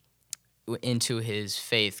into his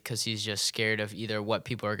faith because he's just scared of either what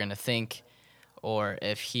people are going to think or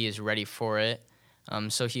if he is ready for it.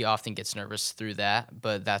 So he often gets nervous through that,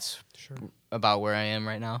 but that's about where I am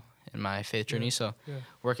right now in my faith journey. So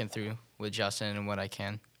working through with Justin and what I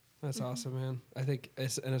can. That's awesome, man. I think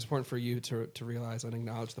it's important for you to realize and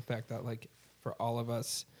acknowledge the fact that, like, for all of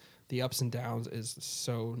us, the ups and downs is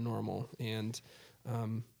so normal, and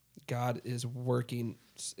God is working.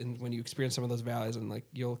 When you experience some of those valleys, and like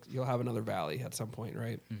you'll have another valley at some point,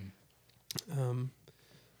 right?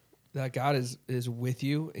 That God is with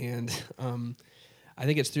you, and I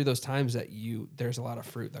think it's through those times that there's a lot of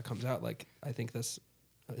fruit that comes out. Like, I think this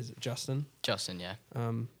is it Justin. Justin, yeah.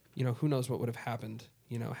 Who knows what would have happened,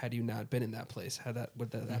 had you not been in that place,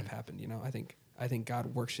 would that have happened? I think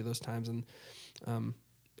God works through those times, and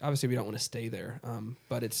obviously we don't want to stay there,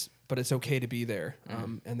 but it's okay to be there,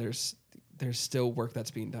 and there's still work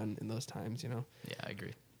that's being done in those times, Yeah, I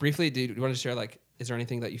agree. Briefly, do you want to share, like, is there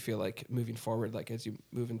anything that you feel like moving forward, like as you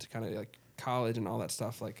move into kind of like college and all that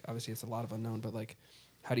stuff, like obviously it's a lot of unknown, but like,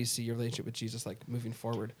 how do you see your relationship with Jesus, like, moving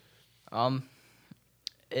forward?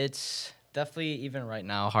 It's definitely, even right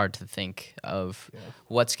now, hard to think of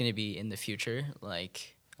what's going to be in the future.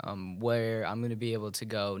 Like, Where I'm going to be able to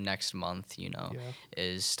go next month,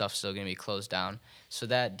 is stuff still going to be closed down. So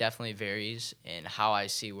that definitely varies in how I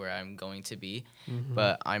see where I'm going to be.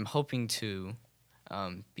 But I'm hoping to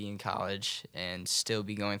be in college and still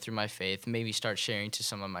be going through my faith, maybe start sharing to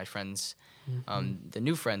some of my friends, the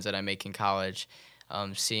new friends that I make in college,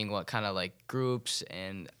 seeing what kind of like groups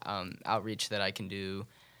and outreach that I can do.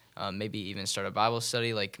 Maybe even start a Bible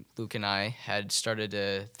study. Like Luke and I had started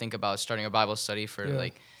to think about starting a Bible study for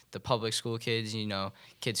like the public school kids,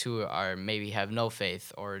 kids who are maybe have no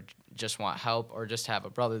faith or just want help or just have a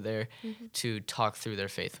brother there to talk through their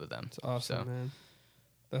faith with them. It's awesome, man.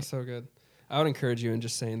 That's so good. I would encourage you in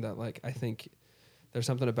just saying that, like, I think there's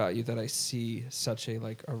something about you that I see such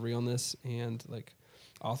a realness and like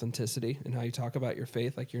authenticity in how you talk about your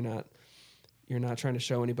faith. Like you're not trying to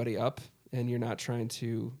show anybody up. And you're not trying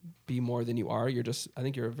to be more than you are. I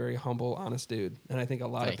think you're a very humble, honest dude. And I think a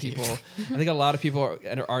lot of people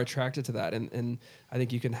are attracted to that. And I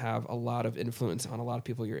think you can have a lot of influence on a lot of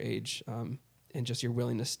people your age, and just your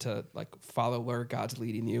willingness to like follow where God's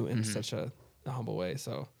leading you in such a humble way.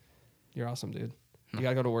 So you're awesome, dude. You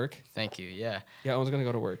gotta go to work. Thank you. Yeah. Yeah, I was gonna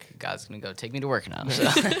go to work. God's gonna go take me to work now. So.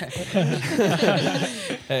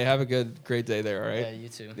 Hey, have a great day there. All right. Yeah, you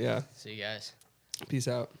too. Yeah. See you guys. Peace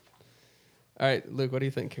out. All right, Luke, what do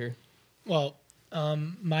you think here? Well,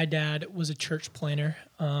 my dad was a church planner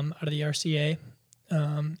out of the RCA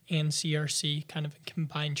and CRC, kind of a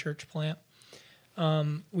combined church plant.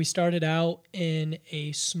 We started out in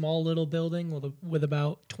a small little building with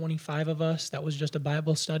about 25 of us. That was just a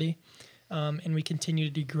Bible study. And we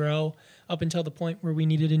continued to grow up until the point where we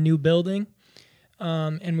needed a new building.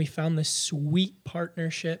 And we found this sweet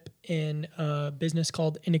partnership in a business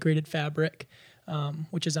called Integrated Fabric,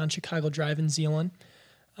 which is on Chicago Drive in Zeeland.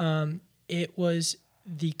 It was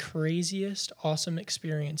the craziest, awesome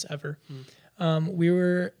experience ever. We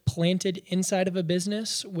were planted inside of a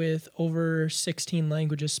business with over 16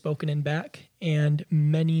 languages spoken in back and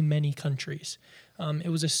many, many countries. It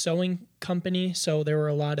was a sewing company, so there were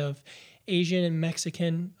a lot of Asian and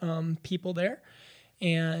Mexican people there.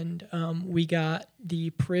 And we got the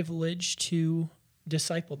privilege to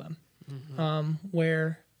disciple them,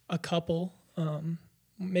 where a couple,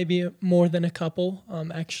 maybe more than a couple,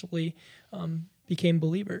 actually became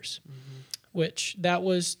believers. Which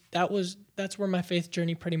that's where my faith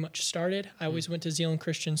journey pretty much started. I always went to Zeeland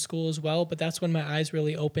Christian School as well, but that's when my eyes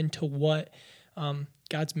really opened to what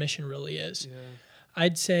God's mission really is. Yeah.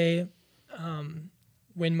 I'd say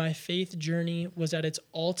when my faith journey was at its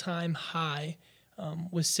all-time high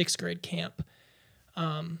was 6th grade camp,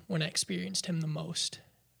 when I experienced him the most.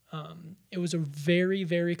 It was a very,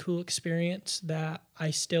 very cool experience that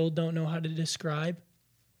I still don't know how to describe.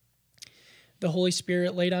 The Holy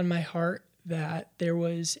Spirit laid on my heart that there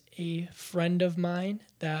was a friend of mine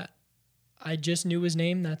that I just knew his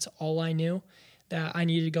name, that's all I knew, that I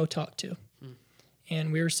needed to go talk to.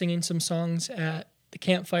 And we were singing some songs at the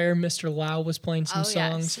campfire. Mr. Lau was playing some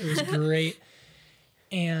songs. Yes. It was great.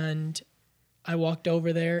 And I walked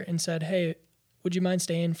over there and said, hey, would you mind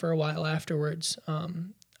staying for a while afterwards? I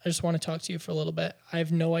just want to talk to you for a little bit. I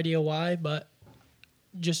have no idea why, but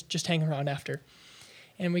just hang around after.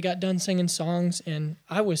 And we got done singing songs, and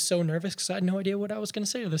I was so nervous because I had no idea what I was going to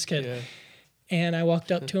say to this kid. Yeah. And I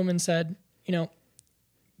walked up to him and said,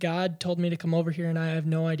 God told me to come over here, and I have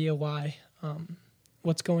no idea why.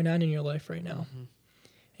 What's going on in your life right now?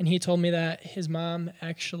 And he told me that his mom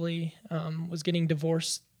actually was getting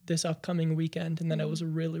divorced this upcoming weekend, and that it was a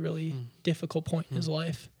really, really difficult point in his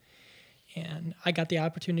life. And I got the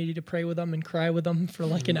opportunity to pray with him and cry with him for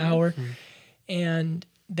like an hour. And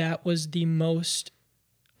that was the most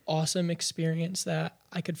awesome experience that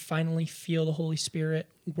I could finally feel the Holy Spirit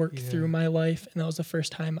work through my life. And that was the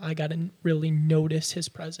first time I got to really notice his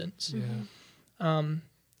presence.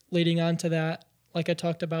 Leading on to that, like I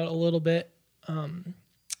talked about a little bit,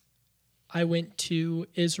 I went to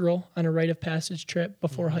Israel on a rite of passage trip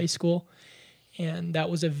before high school. And that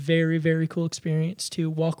was a very, very cool experience to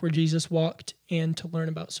walk where Jesus walked and to learn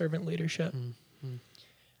about servant leadership.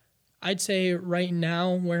 I'd say right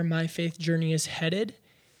now where my faith journey is headed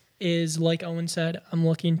is, like Owen said, I'm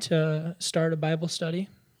looking to start a Bible study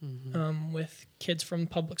with kids from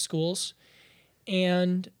public schools.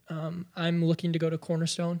 And I'm looking to go to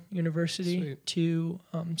Cornerstone University to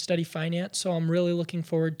study finance. So I'm really looking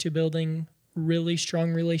forward to building really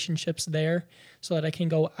strong relationships there so that I can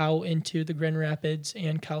go out into the Grand Rapids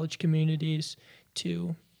and college communities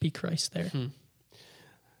to be Christ there.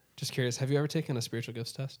 Just curious, have you ever taken a spiritual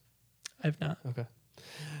gifts test? I've not. Okay.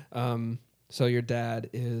 So your dad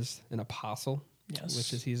is an apostle, yes,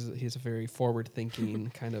 which is he's a very forward-thinking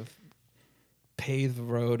kind of pave the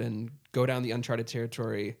road and go down the uncharted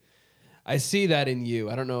territory. I see that in you.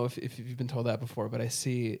 I don't know if you've been told that before, but I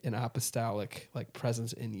see an apostolic like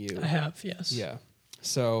presence in you. I have, yes. Yeah.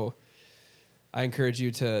 So I encourage you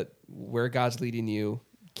to, where God's leading you,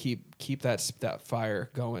 keep that fire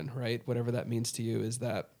going, right? Whatever that means to you, is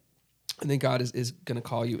that I think God is going to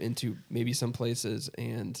call you into maybe some places,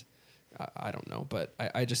 and I don't know, but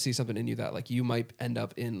I just see something in you that like you might end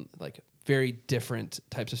up in like very different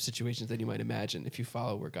types of situations than you might imagine if you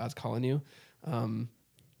follow where God's calling you.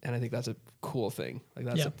 And I think that's a cool thing. Like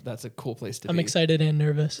that's a cool place to be. I'm excited and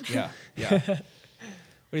nervous. Yeah.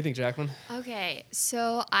 What do you think, Jacqueline? Okay,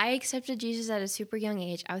 so I accepted Jesus at a super young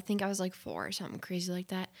age. I would think I was like 4 or something crazy like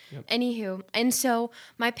that. Yep. Anywho, and so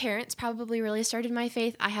my parents probably really started my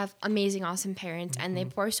faith. I have amazing, awesome parents, and they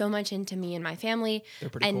pour so much into me and my family. They're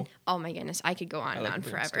pretty cool. Oh my goodness, I could go on and like on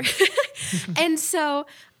your parents forever. And so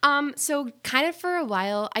kind of for a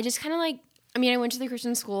while, I just kind of like, I went to the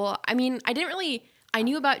Christian school. I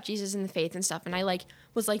knew about Jesus and the faith and stuff, and I like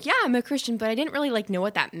was like, yeah, I'm a Christian, but I didn't really like know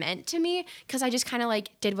what that meant to me, because I just kind of like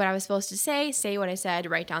did what I was supposed to say what I said,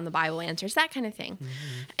 write down the Bible answers, that kind of thing.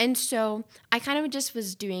 And so I kind of just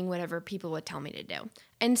was doing whatever people would tell me to do.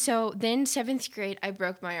 And so then 7th grade, I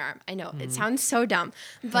broke my arm. I know it sounds so dumb,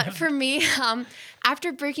 but for me,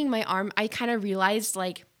 after breaking my arm, I kind of realized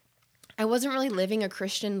like I wasn't really living a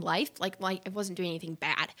Christian life. Like I wasn't doing anything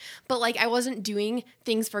bad, but like I wasn't doing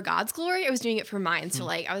things for God's glory. I was doing it for mine. So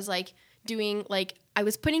like I was like doing like, I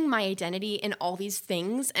was putting my identity in all these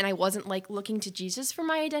things, and I wasn't like looking to Jesus for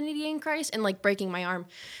my identity in Christ. And like breaking my arm,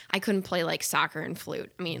 I couldn't play like soccer and flute.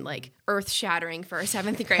 Like earth shattering for a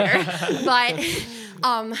 7th grader. But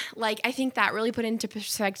like I think that really put into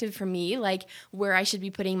perspective for me, like where I should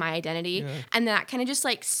be putting my identity. Yeah. And that kind of just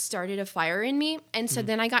like started a fire in me. And so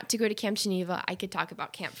then I got to go to Camp Geneva. I could talk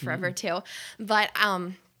about camp forever too. But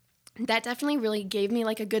that definitely really gave me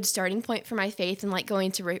like a good starting point for my faith, and like going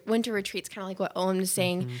to winter retreats, kind of like what Owen was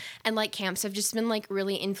saying, and like camps have just been like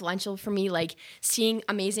really influential for me. Like seeing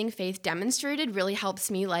amazing faith demonstrated really helps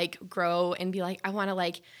me like grow and be like, I want to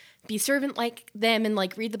like be servant like them and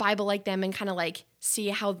like read the Bible like them, and kind of like see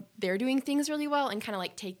how they're doing things really well, and kind of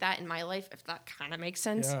like take that in my life, if that kind of makes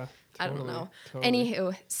sense. Yeah, totally, I don't know. Totally.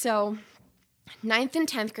 Anywho, so 9th and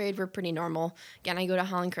 10th grade were pretty normal. Again, I go to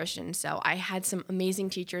Holland Christian, so I had some amazing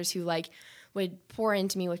teachers who like would pour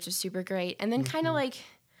into me, which was super great. And then kind of like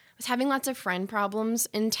was having lots of friend problems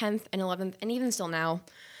in 10th and 11th, and even still now.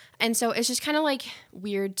 And so it's just kind of like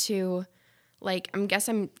weird to like,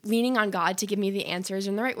 I'm leaning on God to give me the answers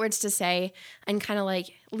and the right words to say, and kind of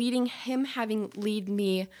like having lead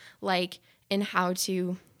me like in how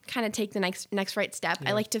to kind of take the next right step. Yeah.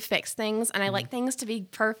 I like to fix things, and I like things to be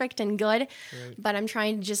perfect and good, but I'm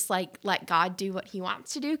trying to just like let God do what he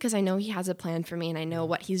wants to do, because I know he has a plan for me, and I know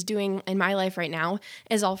what he's doing in my life right now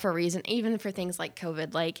is all for a reason, even for things like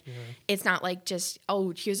COVID. Like it's not like just,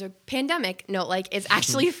 oh, here's a pandemic. No, like it's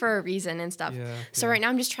actually for a reason and stuff. So right now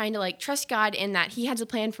I'm just trying to like trust God in that he has a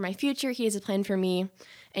plan for my future. He has a plan for me,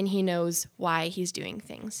 and he knows why he's doing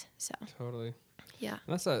things. So totally. Yeah.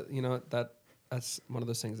 And that's one of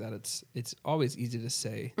those things that it's always easy to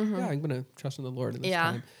say, yeah, I'm going to trust in the Lord in this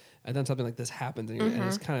time. And then something like this happens, and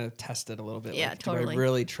it's kind of tested a little bit. Yeah, like, totally. Do I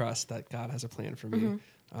really trust that God has a plan for me?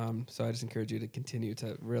 So I just encourage you to continue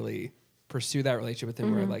to really pursue that relationship with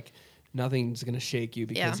him, where like nothing's going to shake you,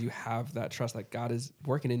 because you have that trust that God is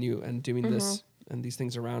working in you and doing this and these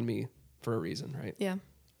things around me for a reason, right? Yeah.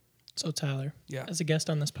 So Tyler, as a guest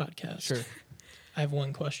on this podcast, I have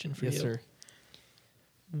one question for you. Yes, sir.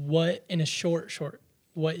 What, in a short,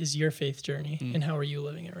 what is your faith journey, and how are you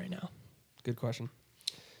living it right now? Good question.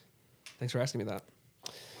 Thanks for asking me that.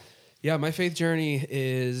 Yeah, my faith journey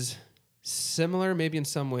is similar, maybe in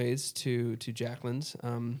some ways, to Jacqueline's,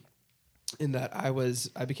 in that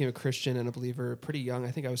I became a Christian and a believer pretty young.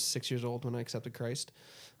 I think I was 6 years old when I accepted Christ.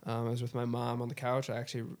 I was with my mom on the couch. I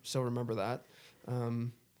actually still remember that.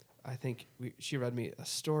 I think she read me a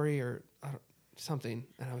story or something,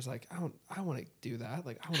 and I was like, I want to do that.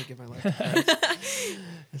 Like, I want to give my life to Christ.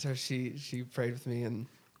 And so she prayed with me, and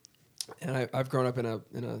I've grown up in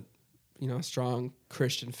a strong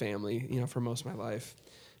Christian family, for most of my life,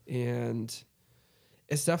 and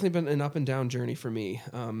it's definitely been an up and down journey for me.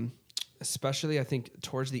 Especially, I think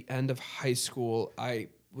towards the end of high school, that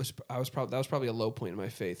was probably a low point in my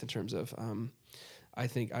faith in terms of. I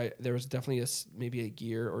think there was definitely maybe a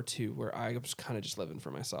year or two where I was kind of just living for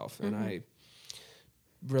myself, and I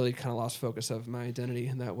really kind of lost focus of my identity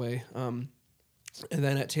in that way. And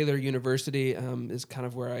then at Taylor University is kind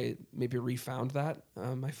of where I maybe refound that,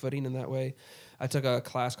 my footing in that way. I took a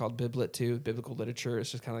class called Biblit too, biblical literature.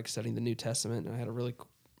 It's just kind of like studying the New Testament, and I had a really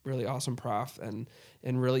really awesome prof, and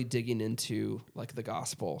really digging into like the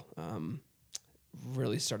gospel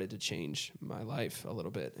really started to change my life a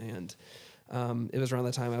little bit. And it was around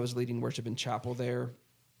that time I was leading worship in chapel there,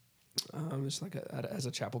 just like as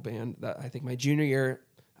a chapel band. That I think my junior year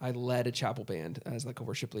I led a chapel band as like a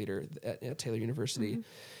worship leader at Taylor University.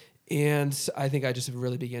 And I think I just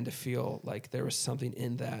really began to feel like there was something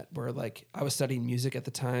in that where like I was studying music at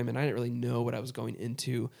the time and I didn't really know what I was going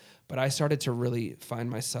into, but I started to really find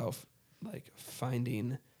myself like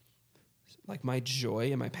finding like my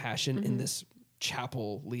joy and my passion in this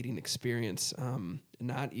chapel leading experience.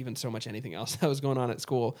 Not even so much anything else that was going on at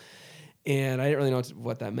school. And I didn't really know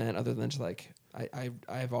what that meant other than just like,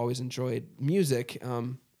 I've always enjoyed music.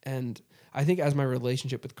 And I think as my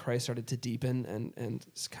relationship with Christ started to deepen and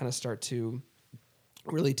kind of start to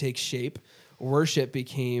really take shape, worship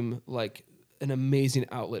became like an amazing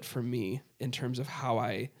outlet for me in terms of how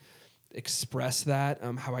I express that,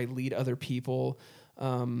 how I lead other people.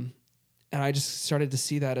 And I just started to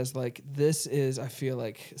see that as like, this is, I feel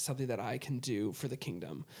like something that I can do for the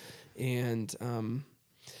kingdom. And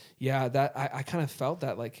that I kind of felt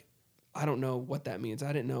that like, I don't know what that means.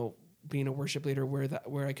 I didn't know being a worship leader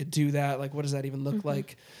where I could do that. Like, what does that even look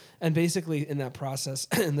like? And basically in that process,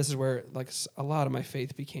 and this is where like a lot of my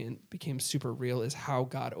faith became super real, is how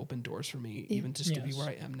God opened doors for me, even just to be where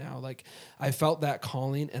I am now. Like I felt that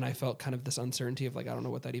calling and I felt kind of this uncertainty of like, I don't know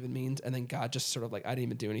what that even means. And then God just sort of like, I didn't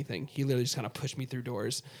even do anything. He literally just kind of pushed me through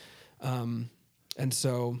doors. And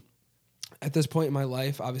so at this point in my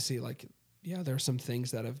life, obviously like, there are some things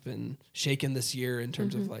that have been shaken this year in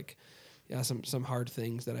terms of like, some hard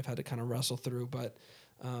things that I've had to kind of wrestle through, but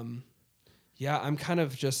I'm kind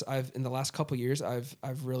of just in the last couple of years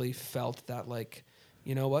I've really felt that like,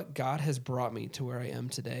 you know what, God has brought me to where I am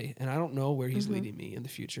today, and I don't know where He's leading me in the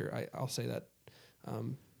future. I'll say that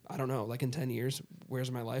I don't know, like in 10 years, where's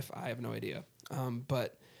my life? I have no idea.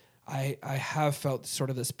 But I have felt sort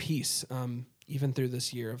of this peace even through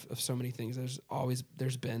this year of so many things.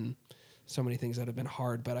 There's been so many things that have been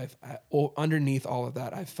hard, but underneath all of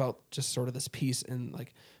that, I've felt just sort of this peace and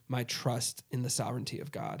like my trust in the sovereignty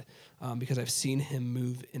of God, because I've seen Him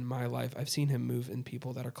move in my life. I've seen Him move in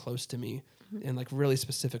people that are close to me in like really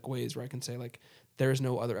specific ways where I can say like, there's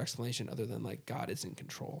no other explanation other than like God is in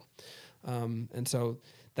control. And so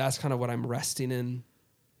that's kind of what I'm resting in.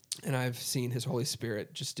 And I've seen His Holy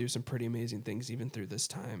Spirit just do some pretty amazing things even through this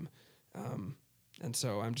time. And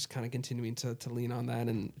so I'm just kind of continuing to lean on that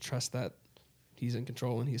and trust that He's in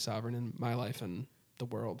control and He's sovereign in my life and the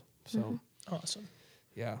world. So Awesome.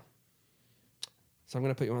 Yeah. So I'm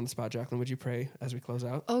going to put you on the spot, Jacqueline. Would you pray as we close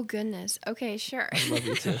out? Oh, goodness. Okay, sure. I love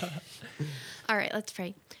you too. All right, let's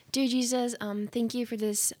pray. Dear Jesus, thank you for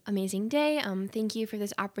this amazing day. Thank you for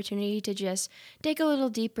this opportunity to just dig a little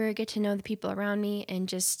deeper, get to know the people around me, and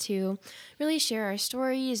just to really share our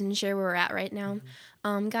stories and share where we're at right now.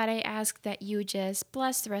 God, I ask that you just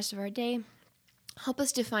bless the rest of our day. Help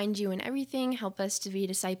us to find you in everything. Help us to be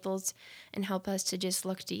disciples, and help us to just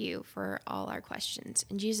look to you for all our questions.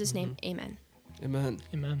 In Jesus' name, amen. Amen.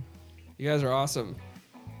 Amen. You guys are awesome.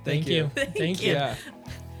 Thank you. Thank you. Yeah.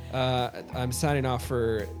 I'm signing off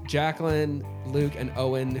for Jacqueline, Luke, and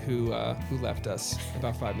Owen, who left us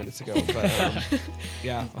about 5 minutes ago. But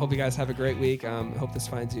I hope you guys have a great week. Hope this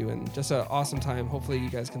finds you and just an awesome time. Hopefully you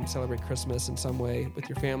guys can celebrate Christmas in some way with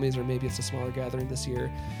your families, or maybe it's a smaller gathering this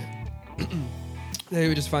year. They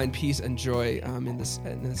would just find peace and joy in this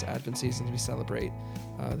Advent season as we celebrate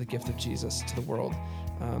the gift of Jesus to the world.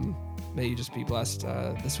 May you just be blessed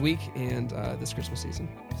this week and this Christmas season.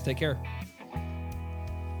 So take care.